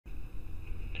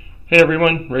Hey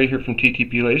everyone, Ray here from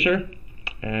TTP Laser,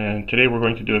 and today we're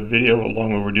going to do a video, a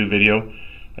long overdue video.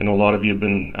 I know a lot of you have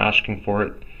been asking for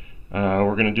it.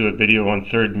 We're going to do a video on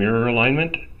third mirror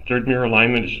alignment. Third mirror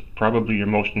alignment is probably your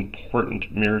most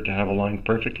important mirror to have aligned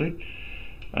perfectly.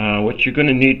 What you're going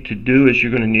to need to do is you're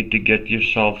going to need to get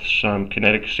yourself some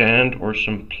kinetic sand or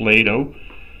some Play-Doh.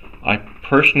 I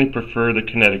personally prefer the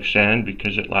kinetic sand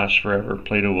because it lasts forever.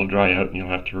 Play-Doh will dry out and you'll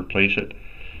have to replace it.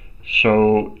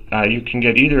 So you can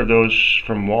get either of those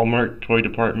from Walmart toy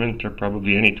department or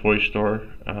probably any toy store.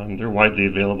 They're widely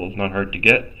available, not hard to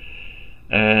get.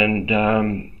 And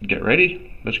get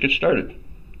ready, let's get started.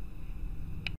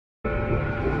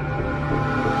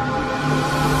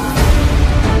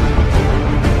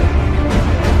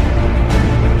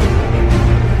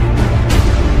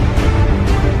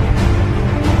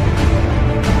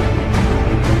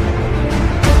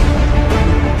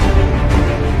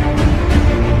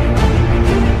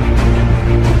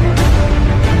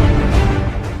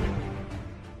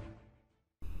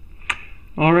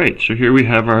 Alright, so here we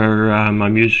have our, I'm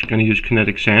going to use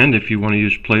kinetic sand. If you want to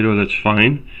use Play-Doh, that's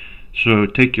fine. So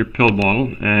take your pill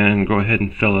bottle and go ahead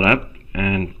and fill it up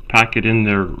and pack it in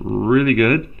there really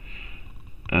good.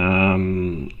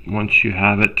 Once you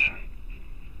have it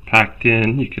packed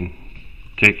in, you can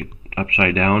take it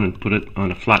upside down and put it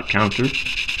on a flat counter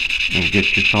and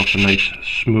get yourself a nice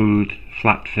smooth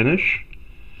flat finish.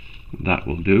 That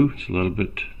will do. It's a little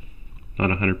bit, not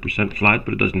 100% flat,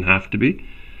 but it doesn't have to be.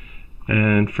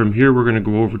 And from here we're going to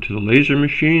go over to the laser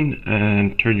machine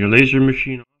and turn your laser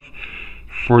machine off.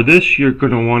 For this you're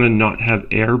going to want to not have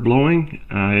air blowing.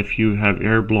 If you have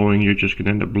air blowing, you're just going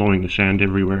to end up blowing the sand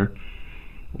everywhere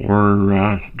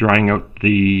or drying out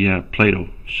the Play-Doh.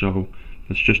 So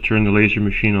let's just turn the laser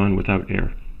machine on without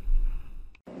air.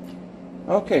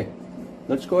 Okay,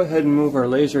 let's go ahead and move our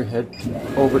laser head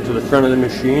over to the front of the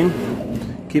machine.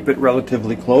 Keep it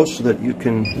relatively close so that you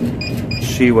can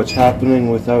see what's happening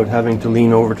without having to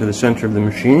lean over to the center of the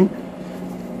machine.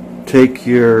 Take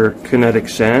your kinetic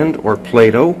sand or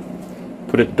Play-Doh,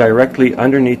 put it directly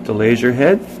underneath the laser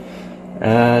head,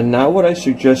 and now what I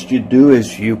suggest you do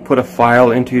is you put a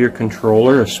file into your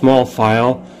controller, a small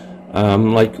file,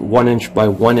 like 1 inch by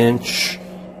 1 inch,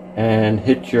 and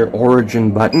hit your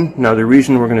origin button. Now the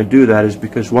reason we're going to do that is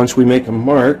because once we make a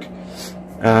mark,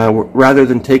 rather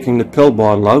than taking the pill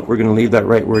bottle out, we're going to leave that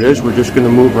right where it is. We're just going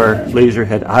to move our laser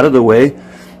head out of the way,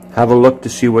 have a look to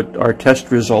see what our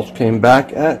test results came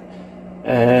back at,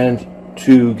 and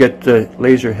to get the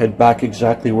laser head back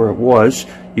exactly where it was,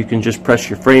 you can just press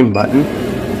your frame button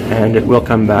and it will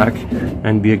come back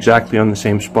and be exactly on the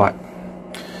same spot.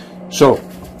 So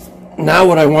now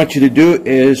what I want you to do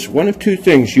is one of two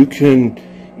things. You can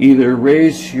either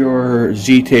raise your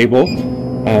Z table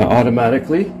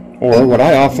automatically, or what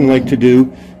I often like to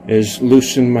do is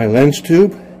loosen my lens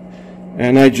tube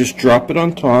and I just drop it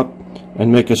on top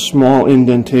and make a small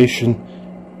indentation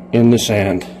in the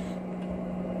sand.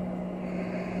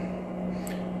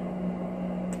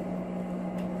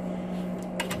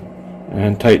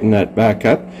 And tighten that back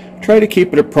up. Try to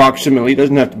keep it approximately, it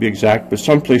doesn't have to be exact, but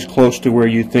someplace close to where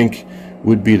you think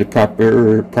would be the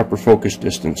proper focus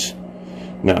distance.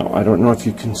 Now, I don't know if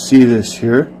you can see this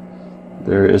here.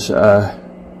 There is a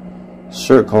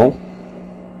circle.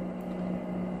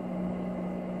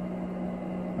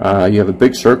 You have a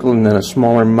big circle and then a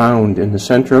smaller mound in the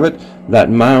center of it. That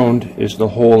mound is the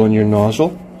hole in your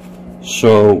nozzle.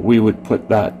 So we would put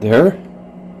that there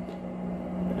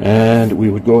and we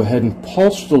would go ahead and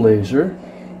pulse the laser.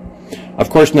 Of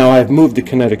course, now I've moved the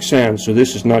kinetic sand, so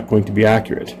this is not going to be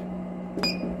accurate.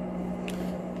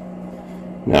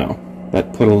 Now,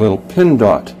 that put a little pin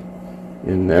dot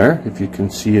in there, if you can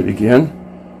see it again.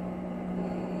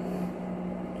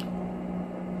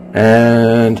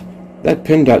 And that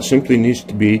pin dot simply needs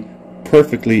to be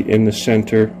perfectly in the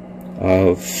center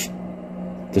of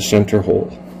the center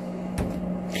hole.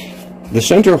 The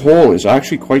center hole is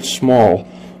actually quite small,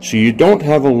 so you don't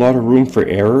have a lot of room for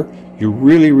error. You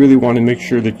really want to make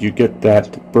sure that you get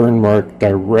that burn mark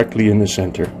directly in the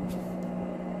center.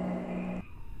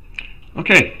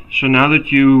 Okay, so now that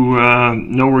you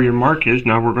know where your mark is,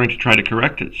 now we're going to try to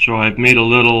correct it. So I've made a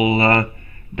little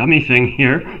dummy thing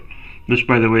here. This,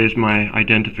 by the way, is my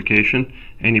identification.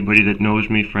 Anybody that knows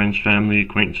me, friends, family,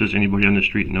 acquaintances, anybody on the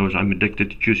street knows I'm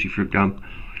addicted to juicy fruit gum.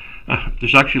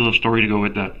 There's actually a little story to go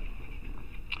with that.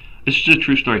 This is a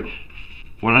true story.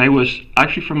 When I was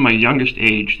actually from my youngest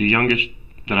age, the youngest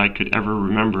that I could ever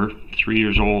remember, 3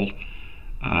 years old,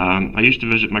 I used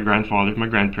to visit my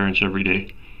grandparents every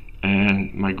day.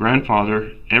 And my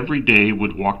grandfather every day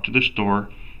would walk to the store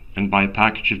and buy a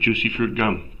package of juicy fruit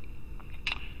gum.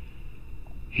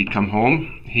 he'd come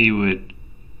home, he would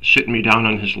sit me down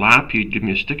on his lap, he'd give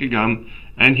me a stick of gum,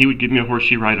 and he would give me a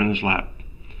horsey ride on his lap.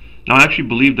 Now, I actually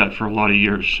believed that for a lot of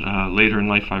years. Later in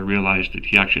life, I realized that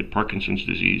he actually had Parkinson's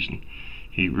disease, and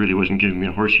he really wasn't giving me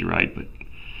a horsey ride. But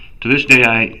to this day,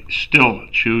 I still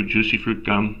chew juicy fruit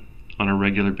gum on a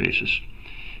regular basis.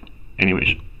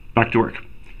 Anyways, back to work.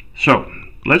 So,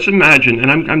 let's imagine, and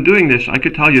I'm doing this, I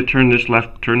could tell you turn this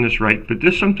left, turn this right, but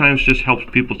this sometimes just helps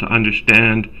people to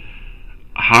understand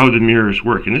how the mirrors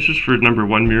work. And this is for number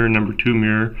 1 mirror, number 2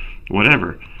 mirror,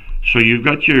 whatever. So you've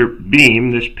got your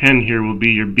beam, this pen here will be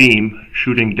your beam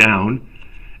shooting down,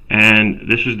 and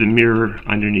this is the mirror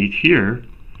underneath here.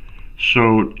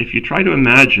 So if you try to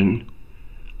imagine,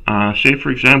 say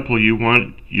for example you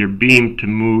want your beam to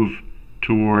move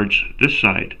towards this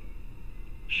side,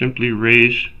 simply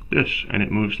raise this and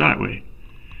it moves that way.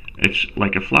 It's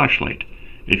like a flashlight.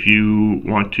 If you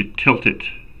want to tilt it,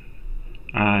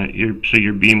 so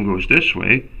your beam goes this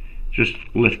way, just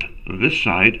lift this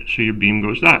side so your beam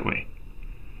goes that way.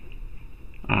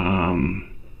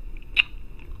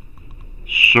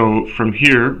 So from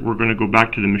here we're going to go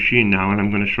back to the machine now, and I'm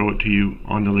going to show it to you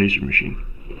on the laser machine.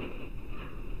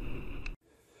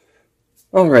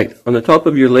 Alright, on the top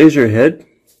of your laser head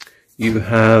you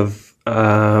have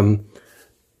a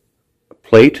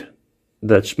plate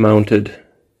that's mounted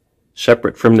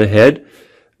separate from the head.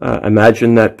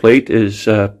 Imagine that plate is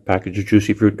a package of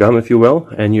juicy fruit gum, if you will,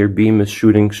 and your beam is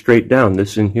shooting straight down.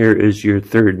 This in here is your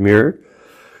third mirror.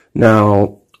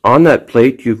 Now, on that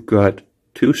plate, you've got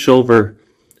 2 silver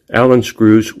Allen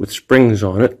screws with springs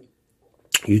on it.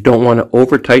 You don't want to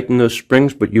over-tighten those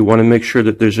springs, but you want to make sure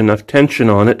that there's enough tension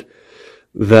on it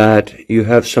that you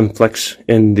have some flex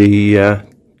in the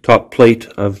top plate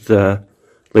of the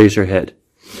laser head.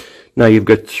 Now, you've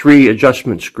got 3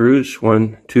 adjustment screws,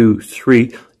 1, 2,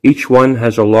 3. Each one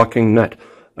has a locking nut.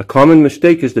 A common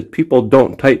mistake is that people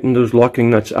don't tighten those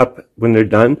locking nuts up when they're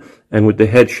done, and with the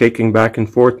head shaking back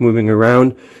and forth, moving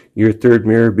around, your third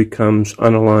mirror becomes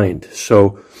unaligned.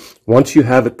 So once you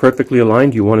have it perfectly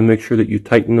aligned, you want to make sure that you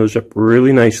tighten those up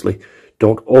really nicely.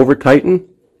 Don't over tighten,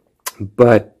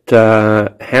 but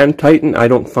hand tighten I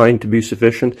don't find to be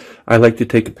sufficient. I like to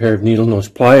take a pair of needle nose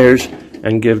pliers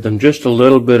and give them just a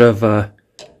little bit of a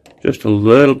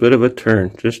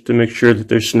turn, just to make sure that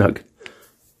they're snug.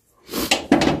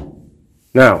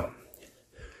 Now,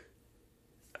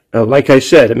 like I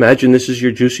said, imagine this is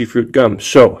your juicy fruit gum.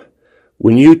 So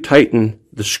when you tighten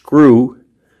the screw,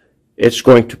 it's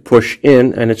going to push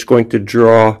in and it's going to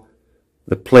draw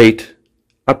the plate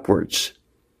upwards.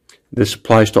 This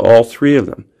applies to all 3 of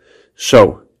them.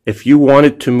 So if you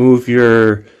wanted to move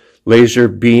your laser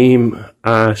beam,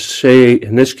 say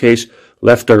in this case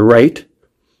left or right,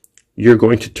 you're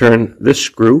going to turn this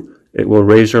screw. It will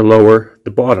raise or lower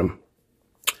the bottom.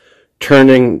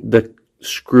 Turning the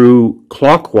screw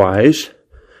clockwise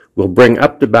will bring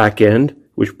up the back end,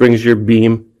 which brings your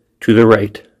beam to the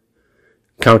right.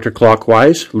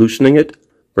 Counterclockwise, loosening it,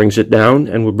 brings it down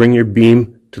and will bring your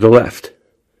beam to the left.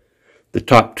 The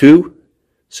top 2,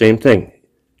 same thing.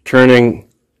 Turning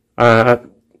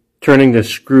the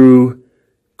screw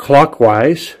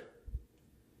clockwise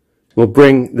will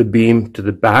bring the beam to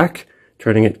the back.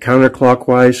 Turning it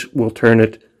counterclockwise will turn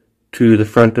it to the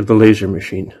front of the laser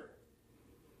machine.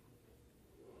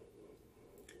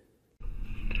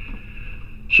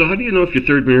 So how do you know if your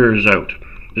third mirror is out?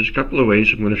 There's a couple of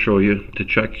ways I'm going to show you to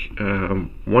check.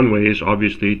 One way is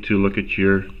obviously to look at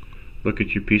your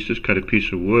pieces, cut a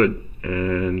piece of wood,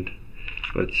 and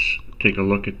let's take a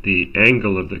look at the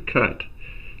angle of the cut.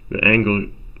 The angle,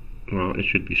 well, it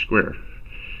should be square.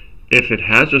 If it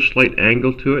has a slight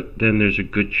angle to it, then there's a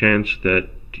good chance that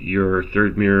your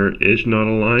third mirror is not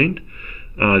aligned.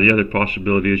 The other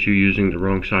possibility is you're using the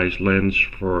wrong size lens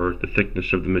for the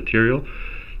thickness of the material.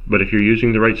 But if you're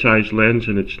using the right size lens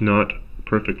and it's not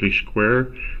perfectly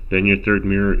square, then your third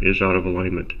mirror is out of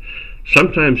alignment.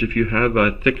 Sometimes if you have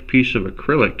a thick piece of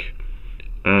acrylic,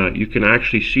 you can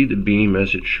actually see the beam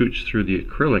as it shoots through the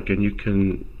acrylic, and you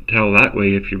can tell that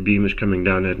way if your beam is coming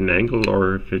down at an angle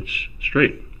or if it's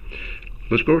straight.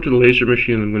 Let's go over to the laser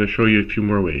machine and I'm going to show you a few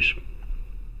more ways.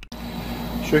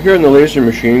 So here in the laser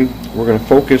machine, we're going to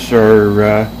focus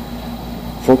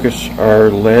our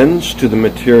lens to the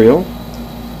material.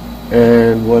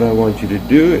 And what I want you to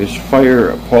do is fire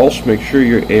a pulse, make sure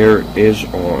your air is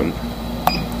on.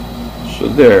 So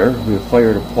there, we've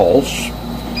fired a pulse.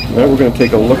 Now we're going to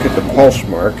take a look at the pulse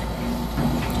mark.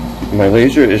 My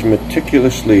laser is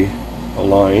meticulously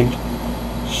aligned,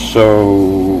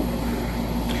 so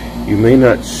you may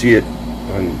not see it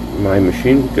on my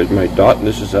machine because my dot,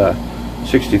 this is a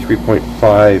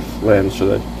 63.5 lens, so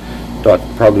that dot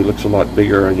probably looks a lot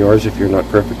bigger on yours if you're not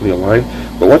perfectly aligned.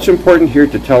 But what's important here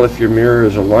to tell if your mirror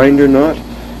is aligned or not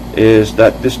is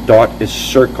that this dot is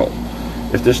circle.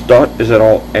 If this dot is at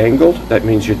all angled, that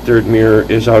means your third mirror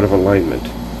is out of alignment.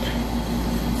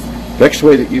 Next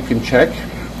way that you can check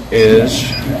is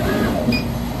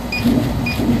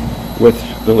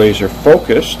with the laser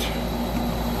focused.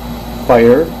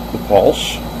 Fire the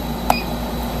pulse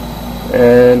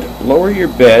and lower your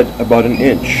bed about an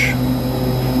inch.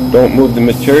 Don't move the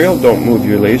material, don't move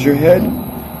your laser head,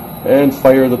 and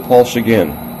fire the pulse again.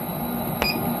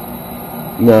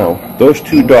 Now, those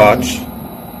two dots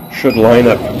should line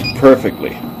up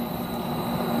perfectly.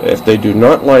 If they do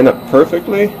not line up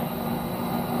perfectly,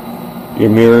 your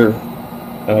mirror,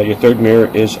 your third mirror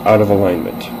is out of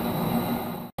alignment.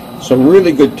 Some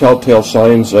really good telltale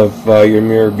signs of your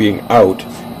mirror being out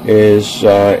is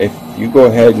if you go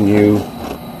ahead and you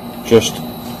just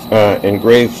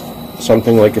engrave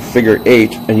something like a figure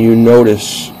 8 and you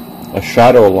notice a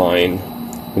shadow line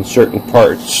in certain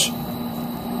parts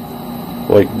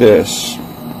like this,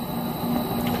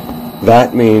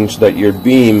 that means that your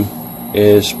beam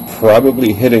is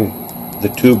probably hitting the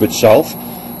tube itself.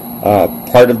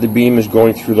 Part of the beam is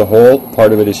going through the hole,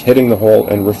 part of it is hitting the hole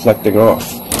and reflecting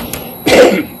off.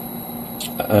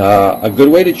 A good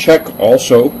way to check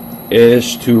also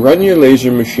is to run your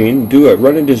laser machine,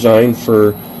 run a design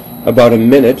for about a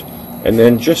minute, and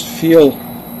then just feel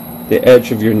the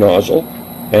edge of your nozzle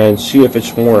and see if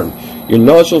it's warm. Your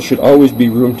nozzle should always be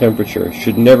room temperature, it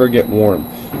should never get warm.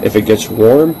 If it gets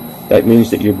warm, that means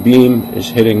that your beam is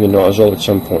hitting the nozzle at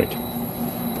some point.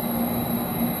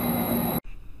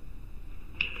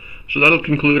 So that'll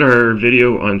conclude our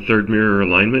video on third mirror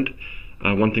alignment.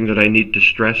 One thing that I need to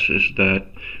stress is that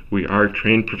we are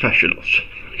trained professionals.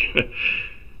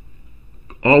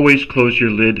 Always close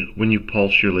your lid when you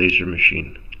pulse your laser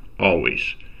machine.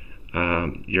 Always.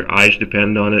 Your eyes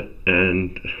depend on it,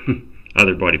 and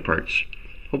other body parts.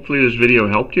 Hopefully this video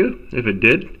helped you. If it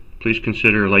did, please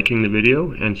consider liking the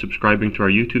video and subscribing to our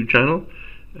YouTube channel,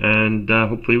 and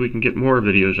hopefully we can get more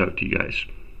videos out to you guys.